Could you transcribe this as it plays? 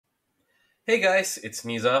Hey guys, it's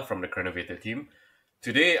Niza from the Krenovator team.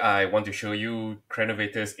 Today I want to show you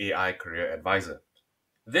Krenovator's AI Career Advisor.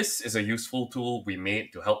 This is a useful tool we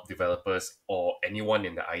made to help developers or anyone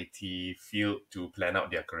in the IT field to plan out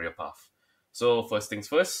their career path. So first things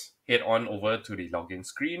first, head on over to the login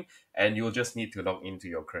screen and you'll just need to log into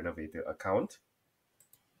your Krenovator account.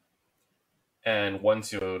 And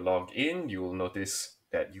once you're logged in, you'll notice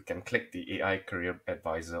that you can click the AI Career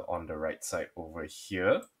Advisor on the right side over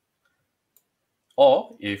here.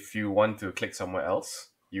 Or if you want to click somewhere else,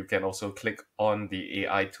 you can also click on the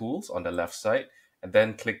AI tools on the left side and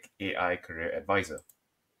then click AI Career Advisor.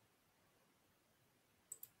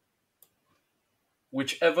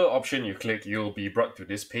 Whichever option you click, you'll be brought to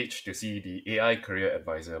this page to see the AI Career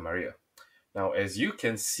Advisor Maria. Now, as you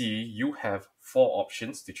can see, you have four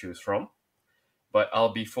options to choose from, but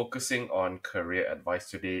I'll be focusing on career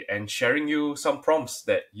advice today and sharing you some prompts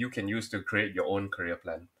that you can use to create your own career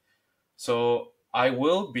plan. So I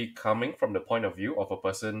will be coming from the point of view of a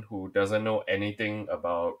person who doesn't know anything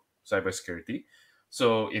about cybersecurity.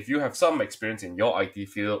 So if you have some experience in your IT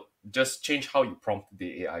field, just change how you prompt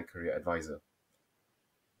the AI career advisor.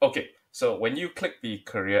 Okay, so when you click the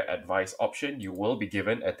career advice option, you will be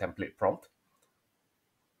given a template prompt.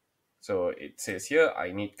 So it says here,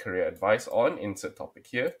 I need career advice on insert topic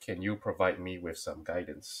here. Can you provide me with some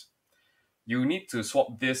guidance? You need to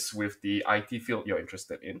swap this with the IT field you're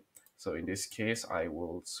interested in. So in this case, I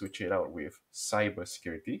will switch it out with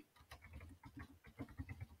cybersecurity.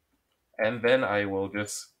 And then I will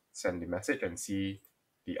just send the message and see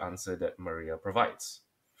the answer that Maria provides.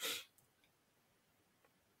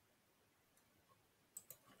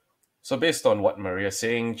 So based on what Maria's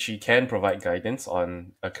saying, she can provide guidance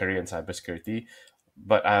on a career in cybersecurity,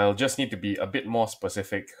 but I'll just need to be a bit more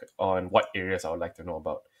specific on what areas I would like to know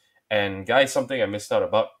about. And guys, something I missed out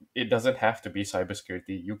about, it doesn't have to be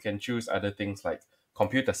cybersecurity. You can choose other things like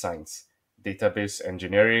computer science, database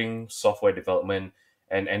engineering, software development,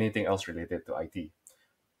 and anything else related to IT.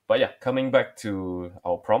 But yeah, coming back to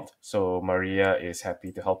our prompt. So Maria is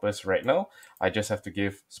happy to help us right now. I just have to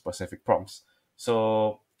give specific prompts.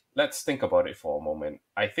 So let's think about it for a moment.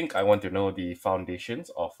 I think I want to know the foundations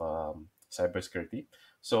of cybersecurity.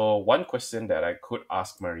 So one question that I could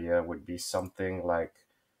ask Maria would be something like,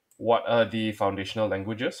 what are the foundational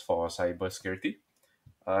languages for cybersecurity?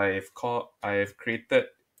 I've created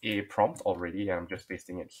a prompt already. I'm just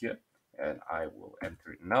pasting it here and I will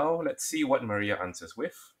enter it now. Let's see what Maria answers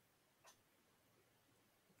with.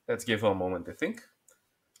 Let's give her a moment to think.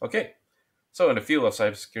 Okay, so in the field of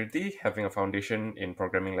cybersecurity, having a foundation in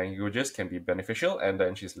programming languages can be beneficial, and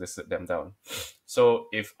then she's listed them down. So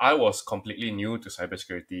if I was completely new to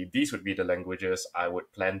cybersecurity, these would be the languages I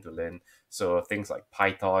would plan to learn. So things like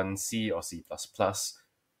Python, C or C++,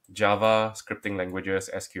 Java, scripting languages,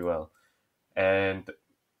 SQL. And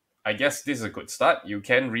I guess this is a good start. You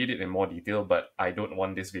can read it in more detail, but I don't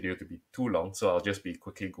want this video to be too long, so I'll just be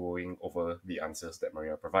quickly going over the answers that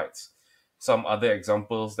Maria provides. Some other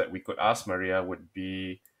examples that we could ask Maria would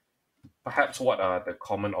be perhaps what are the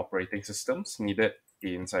common operating systems needed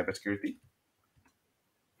in cybersecurity?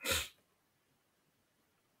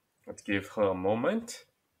 Let's give her a moment.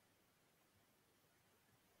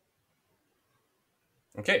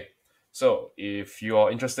 Okay, so if you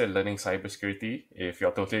are interested in learning cybersecurity, if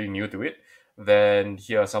you're totally new to it, then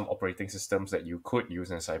here are some operating systems that you could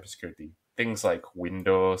use in cybersecurity. Things like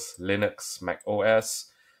Windows, Linux, Mac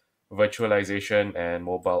OS, virtualization, and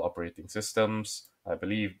mobile operating systems. I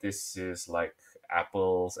believe this is like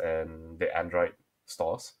Apple's and the Android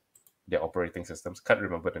stores, their operating systems. Can't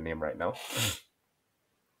remember the name right now.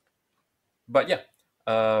 But yeah,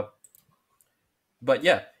 uh, But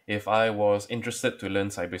yeah, if I was interested to learn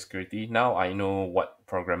cybersecurity, now I know what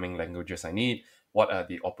programming languages I need, what are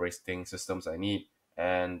the operating systems I need,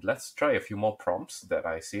 and let's try a few more prompts that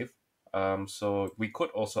I saved. So we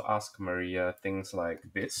could also ask Maria things like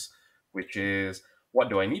this, which is, what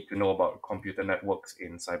do I need to know about computer networks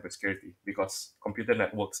in cybersecurity? Because computer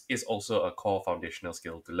networks is also a core foundational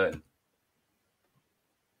skill to learn.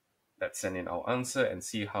 Let's send in our answer and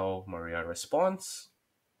see how Maria responds.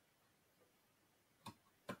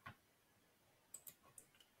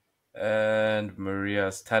 And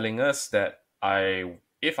Maria's telling us that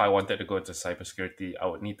if I wanted to go into cybersecurity, I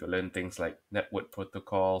would need to learn things like network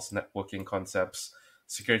protocols, networking concepts,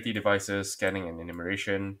 security devices, scanning and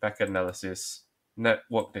enumeration, packet analysis,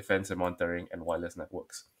 network defense and monitoring, and wireless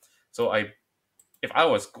networks. So if I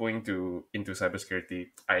was going to into cybersecurity,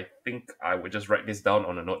 I think I would just write this down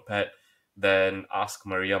on a notepad, then ask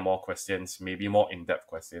Maria more questions, maybe more in-depth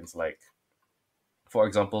questions, like, for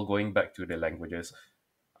example, going back to the languages.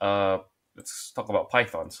 Uh, let's talk about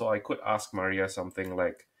Python. So I could ask Maria something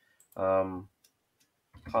like, um,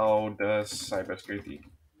 how does cybersecurity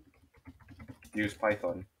use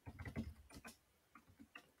Python,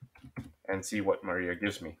 and see what Maria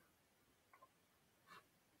gives me.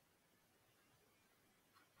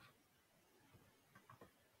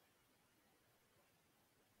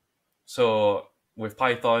 So with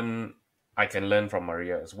Python, I can learn from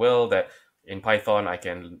Maria as well that in Python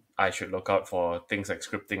I should look out for things like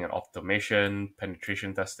scripting and automation,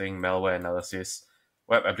 penetration testing, malware analysis,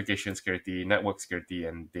 web application security, network security,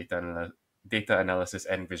 and data analysis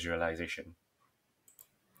and visualization.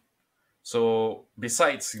 So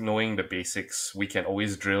besides knowing the basics, we can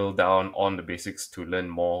always drill down on the basics to learn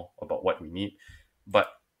more about what we need. But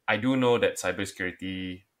I do know that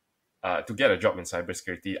cybersecurity, to get a job in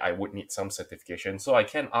cybersecurity, I would need some certification. So I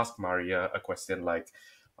can ask Maria a question like,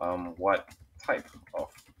 what type of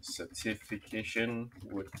certification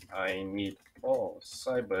would I need for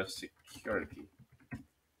cybersecurity?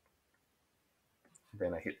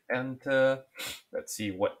 Then I hit enter. Let's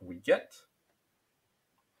see what we get.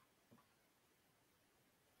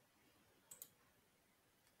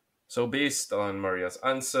 So based on Maria's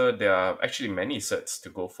answer, there are actually many certs to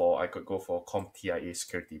go for. I could go for CompTIA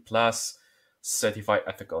Security Plus, Certified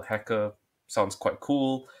Ethical Hacker, sounds quite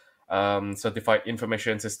cool. Certified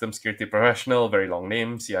Information System Security Professional, very long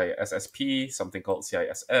name, CISSP, something called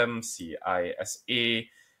CISM, CISA,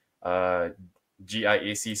 uh,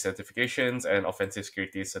 GIAC certifications, and Offensive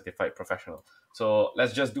Security Certified Professional. So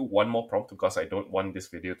let's just do one more prompt because I don't want this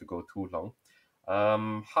video to go too long.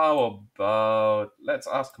 How about let's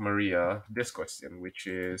ask Maria this question, which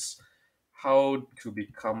is how to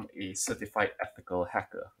become a certified ethical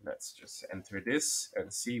hacker. Let's just enter this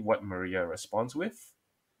and see what Maria responds with.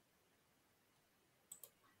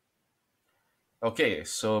 Okay,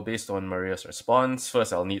 so based on Maria's response,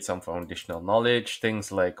 first I'll need some foundational knowledge,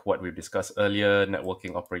 things like what we've discussed earlier,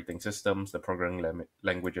 networking operating systems, the programming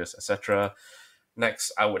languages, etc.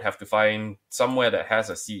 Next, I would have to find somewhere that has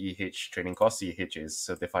a CEH training course. CEH is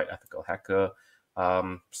Certified Ethical Hacker.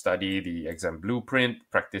 Study the exam blueprint,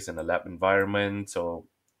 practice in a lab environment. So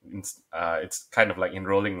it's kind of like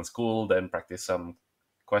enrolling in school, then practice some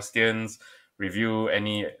questions, review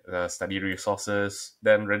any study resources,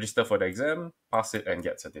 then register for the exam, pass it, and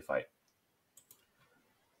get certified.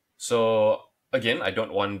 So again, I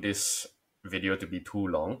don't want this video to be too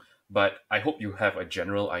long, but I hope you have a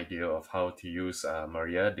general idea of how to use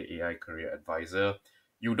Maria, the AI career advisor.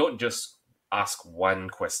 You don't just ask one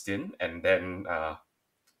question and then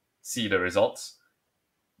see the results.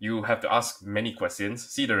 You have to ask many questions,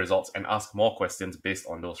 see the results, and ask more questions based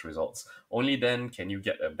on those results. Only then can you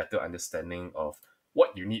get a better understanding of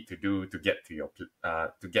what you need to do to get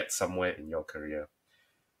to get somewhere in your career.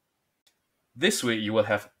 This way, you will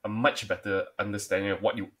have a much better understanding of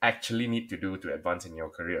what you actually need to do to advance in your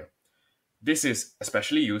career. This is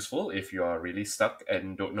especially useful if you are really stuck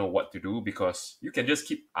and don't know what to do because you can just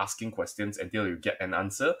keep asking questions until you get an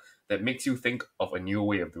answer that makes you think of a new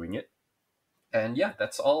way of doing it. And yeah,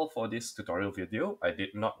 that's all for this tutorial video. I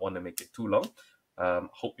did not want to make it too long.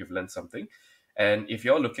 Hope you've learned something. And if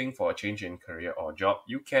you're looking for a change in career or job,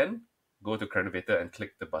 you can go to Krenovator and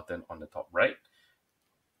click the button on the top right.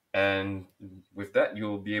 And with that,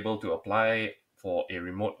 you'll be able to apply for a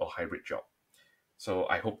remote or hybrid job. So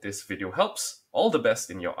I hope this video helps. All the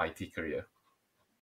best in your IT career.